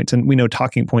talking points. And we know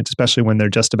talking points, especially when they're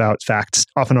just about facts,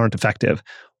 often aren't effective.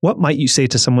 What might you say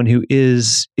to someone who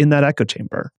is in that echo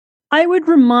chamber? I would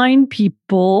remind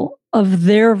people of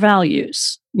their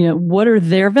values. What are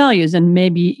their values? And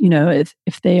maybe,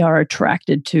 if they are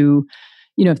attracted to,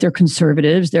 if they're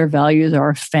conservatives, their values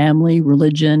are family,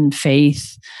 religion,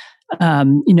 faith,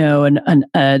 an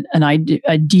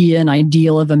idea, an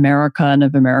ideal of America and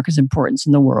of America's importance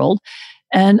in the world.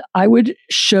 And I would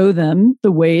show them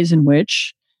the ways in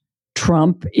which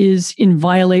Trump is in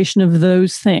violation of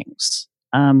those things.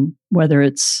 Whether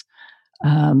it's I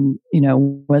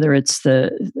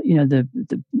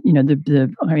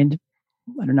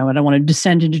don't know. I don't want to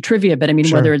descend into trivia, but I mean,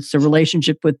 Sure. Whether it's the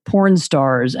relationship with porn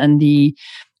stars and the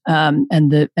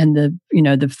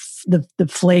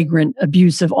flagrant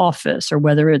abuse of office, or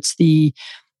whether it's the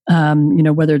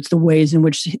ways in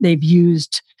which they've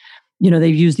used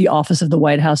the office of the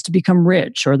White House to become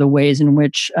rich, or the ways in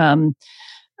which the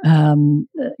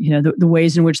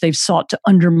ways in which they've sought to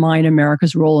undermine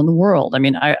America's role in the world. I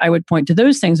mean, I would point to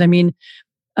those things. I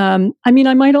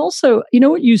might also,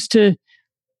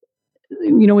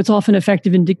 what's often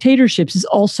effective in dictatorships is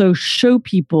also show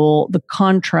people the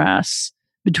contrasts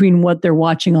between what they're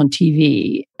watching on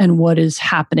TV and what is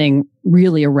happening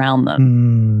really around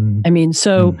them.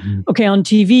 Okay, on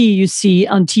TV, you see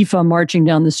Antifa marching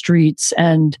down the streets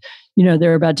and,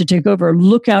 they're about to take over.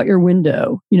 Look out your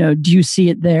window. Do you see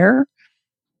it there?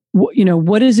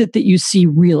 What is it that you see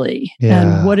really?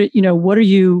 Yeah. And what are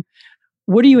you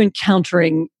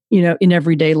encountering, in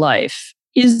everyday life?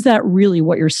 Is that really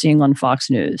what you're seeing on Fox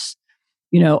News?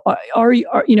 Are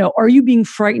you being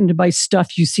frightened by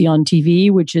stuff you see on TV,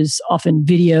 which is often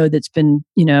video that's been,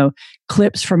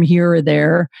 clips from here or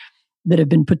there that have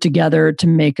been put together to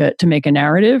make a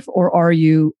narrative? Or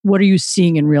what are you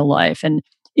seeing in real life? And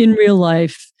in real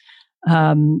life,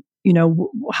 how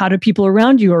do people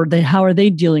around you, how are they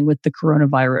dealing with the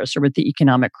coronavirus or with the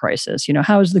economic crisis?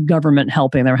 How is the government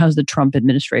helping them? How's the Trump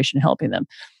administration helping them?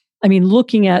 I mean,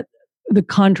 looking at the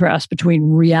contrast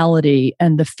between reality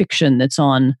and the fiction that's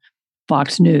on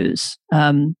Fox News,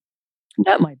 that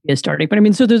might be a starting. But I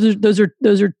mean, so those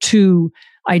are two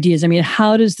ideas. I mean,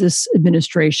 how does this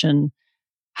administration,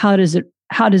 how does it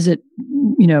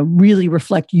really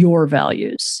reflect your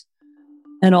values,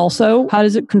 and also how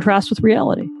does it contrast with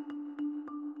reality?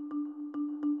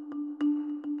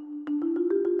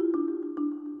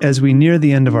 As we near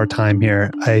the end of our time here,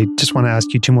 I just want to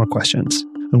ask you two more questions.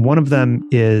 And one of them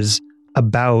is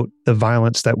about the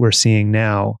violence that we're seeing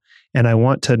now. And I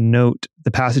want to note the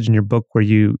passage in your book where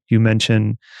you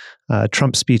mention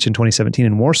Trump's speech in 2017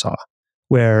 in Warsaw,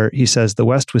 where he says, "The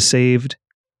West was saved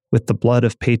with the blood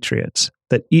of patriots,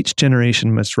 that each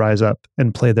generation must rise up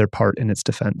and play their part in its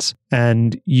defense."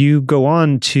 And you go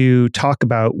on to talk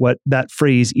about what that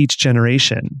phrase, each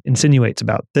generation, insinuates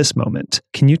about this moment.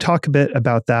 Can you talk a bit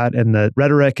about that and the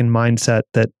rhetoric and mindset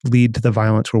that lead to the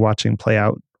violence we're watching play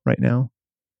out right now?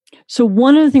 So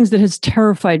one of the things that has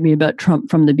terrified me about Trump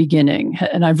from the beginning,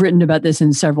 and I've written about this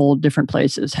in several different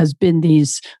places, has been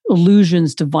these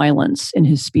allusions to violence in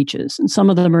his speeches. And some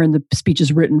of them are in the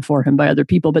speeches written for him by other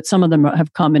people, but some of them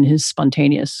have come in his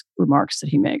spontaneous remarks that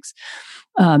he makes.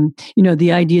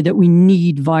 The idea that we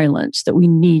need violence, that we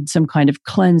need some kind of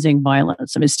cleansing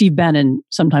violence. I mean, Steve Bannon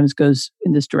sometimes goes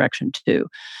in this direction too.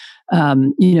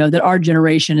 That our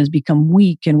generation has become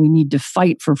weak and we need to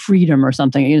fight for freedom or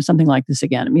something, something like this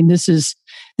again. I mean, this is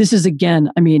again,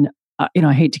 I mean,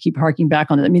 I hate to keep harking back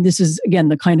on it. I mean, this is again,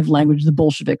 the kind of language the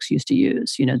Bolsheviks used to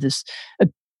use, this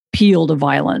appeal to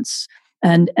violence.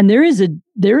 And there is a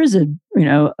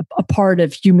part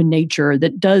of human nature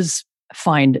that does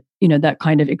find, that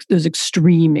kind of, those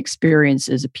extreme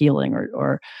experiences appealing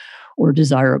or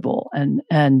desirable, and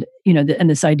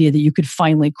this idea that you could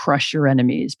finally crush your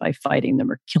enemies by fighting them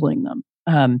or killing them,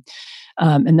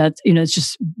 and that's it's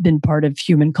just been part of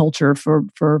human culture for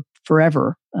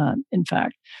forever, in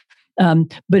fact.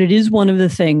 But it is one of the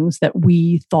things that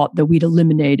we thought that we'd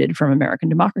eliminated from American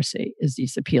democracy, is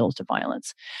these appeals to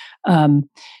violence. I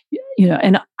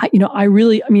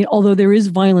really, although there is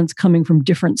violence coming from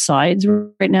different sides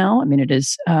right now, it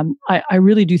is. I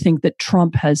really do think that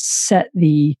Trump has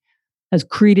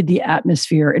created the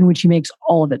atmosphere in which he makes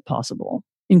all of it possible,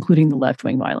 including the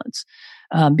left-wing violence.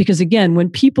 Because again, when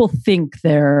people think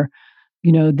when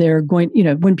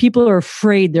people are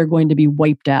afraid they're going to be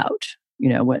wiped out,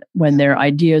 when their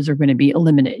ideas are going to be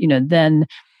eliminated, then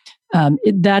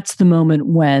that's the moment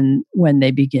when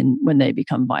they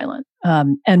become violent.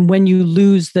 And when you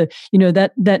lose that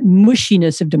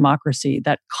mushiness of democracy,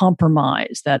 that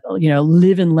compromise, that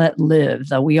live and let live,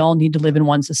 that we all need to live in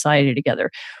one society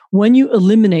together. When you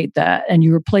eliminate that and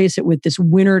you replace it with this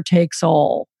winner takes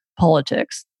all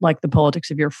politics, like the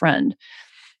politics of your friend,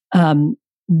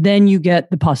 then you get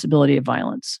the possibility of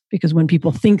violence. Because when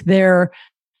people think they're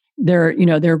going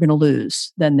to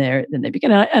lose, then they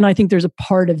begin. And I think there's a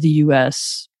part of the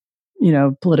U.S.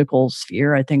 Political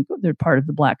sphere. I think they're part of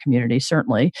the Black community,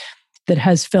 certainly, that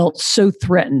has felt so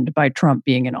threatened by Trump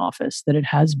being in office that it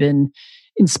has been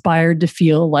inspired to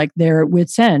feel like they're at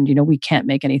wit's end. We can't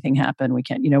make anything happen. We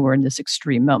can't. We're in this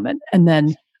extreme moment. And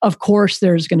then, of course,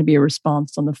 there's going to be a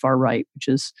response on the far right, which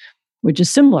is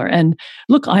similar. And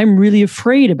look, I'm really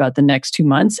afraid about the next 2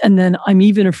 months. And then I'm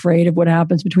even afraid of what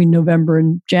happens between November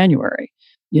and January,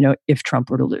 if Trump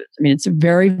were to lose. It's a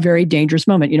very, very dangerous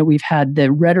moment. We've had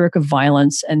the rhetoric of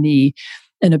violence and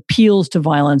appeals to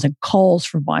violence and calls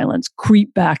for violence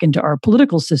creep back into our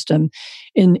political system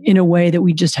in a way that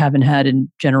we just haven't had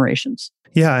in generations.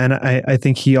 Yeah. And I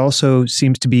think he also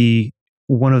seems to be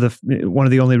one of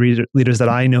the only leaders that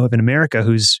I know of in America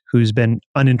who's been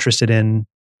uninterested in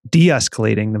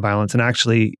de-escalating the violence and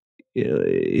actually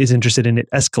is interested in it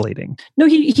escalating. No,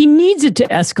 he needs it to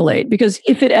escalate, because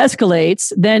if it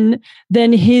escalates, then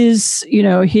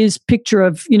his picture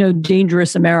of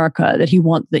dangerous America that he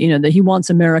wants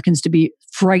Americans to be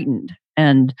frightened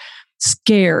and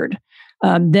scared,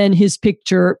 then his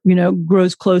picture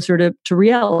grows closer to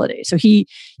reality. So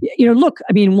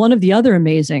one of the other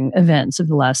amazing events of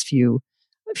the last few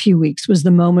weeks was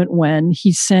the moment when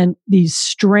he sent these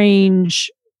strange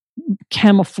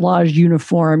camouflage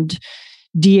uniformed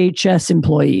DHS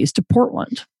employees to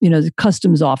Portland, the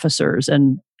customs officers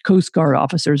and Coast Guard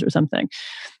officers or something.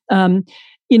 What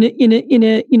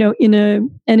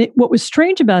was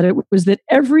strange about it was that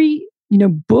every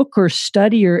book or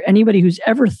study or anybody who's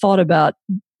ever thought about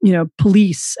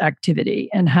police activity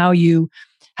and how you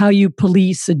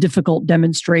police a difficult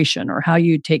demonstration or how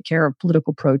you take care of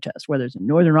political protest, whether it's in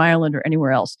Northern Ireland or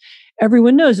anywhere else,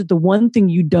 everyone knows that the one thing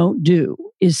you don't do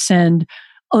is send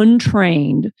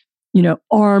untrained,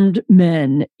 armed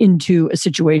men into a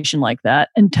situation like that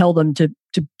and tell them to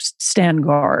stand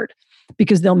guard,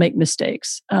 because they'll make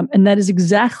mistakes. And that is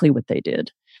exactly what they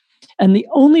did. And the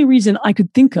only reason I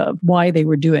could think of why they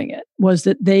were doing it was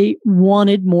that they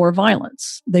wanted more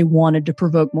violence. They wanted to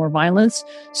provoke more violence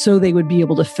so they would be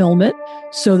able to film it,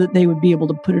 so that they would be able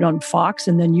to put it on Fox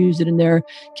and then use it in their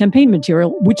campaign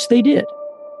material, which they did.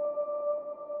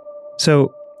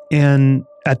 So, and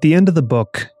at the end of the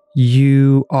book,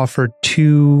 you offer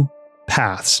two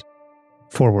paths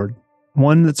forward,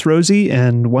 one that's rosy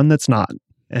and one that's not.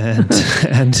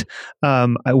 And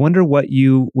I wonder what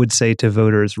you would say to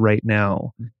voters right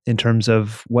now in terms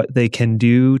of what they can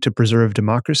do to preserve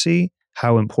democracy,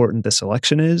 how important this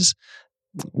election is.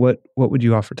 What would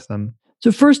you offer to them?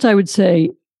 So first, I would say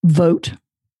vote.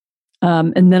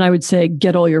 And then I would say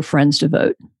get all your friends to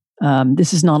vote.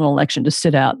 This is not an election to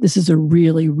sit out. This is a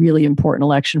really, really important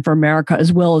election for America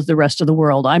as well as the rest of the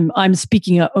world. I'm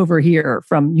speaking over here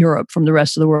from Europe, from the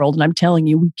rest of the world, and I'm telling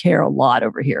you, we care a lot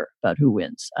over here about who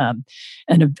wins. And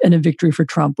a victory for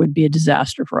Trump would be a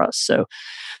disaster for us. So,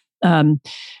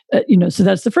 so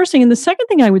that's the first thing. And the second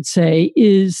thing I would say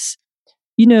is,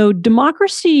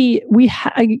 democracy, we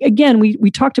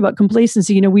talked about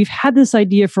complacency. We've had this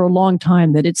idea for a long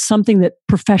time that it's something that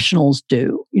professionals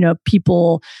do,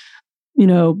 people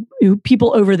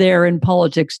over there in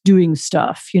politics doing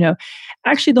stuff,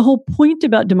 Actually, the whole point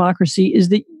about democracy is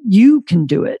that you can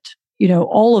do it.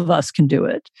 All of us can do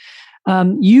it.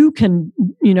 You can,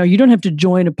 you don't have to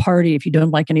join a party if you don't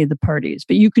like any of the parties,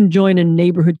 but you can join a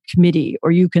neighborhood committee,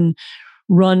 or you can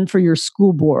run for your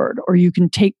school board, or you can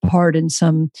take part in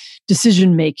some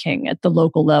decision-making at the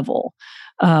local level,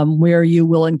 where you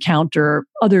will encounter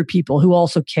other people who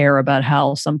also care about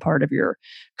how some part of your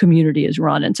community is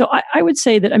run. And so I would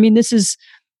say that,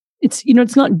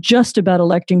 it's not just about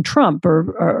electing Trump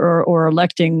or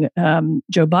electing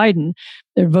Joe Biden.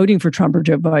 They're voting for Trump or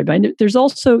Joe Biden. There's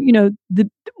also,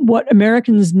 what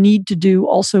Americans need to do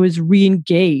also is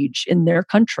re-engage in their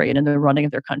country and in the running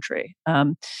of their country.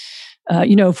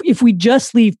 If we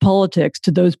just leave politics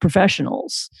to those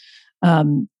professionals,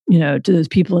 to those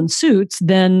people in suits,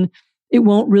 then it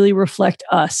won't really reflect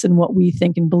us and what we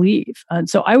think and believe. And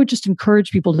so I would just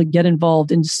encourage people to get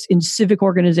involved in civic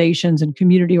organizations and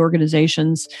community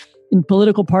organizations, in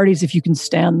political parties if you can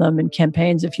stand them, in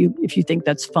campaigns if you think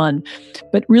that's fun,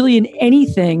 but really in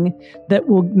anything that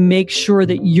will make sure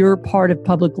that you're part of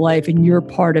public life and you're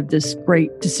part of this great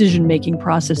decision-making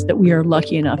process that we are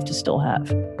lucky enough to still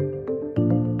have.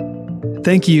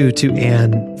 Thank you to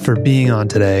Anne for being on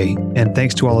today, and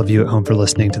thanks to all of you at home for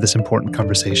listening to this important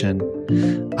conversation.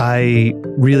 I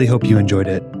really hope you enjoyed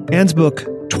it. Anne's book,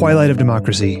 Twilight of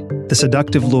Democracy: The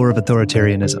Seductive Lure of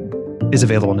Authoritarianism, is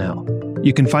available now.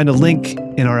 You can find a link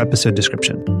in our episode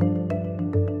description.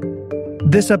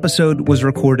 This episode was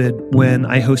recorded when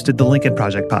I hosted the Lincoln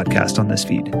Project podcast on this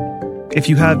feed. If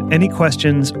you have any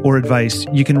questions or advice,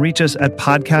 you can reach us at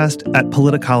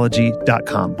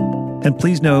podcast@politicology.com. And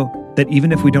please know that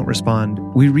even if we don't respond,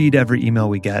 we read every email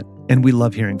we get, and we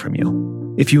love hearing from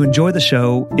you. If you enjoy the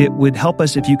show, it would help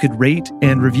us if you could rate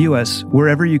and review us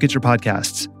wherever you get your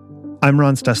podcasts. I'm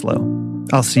Ron Steslow.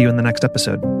 I'll see you in the next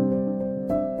episode.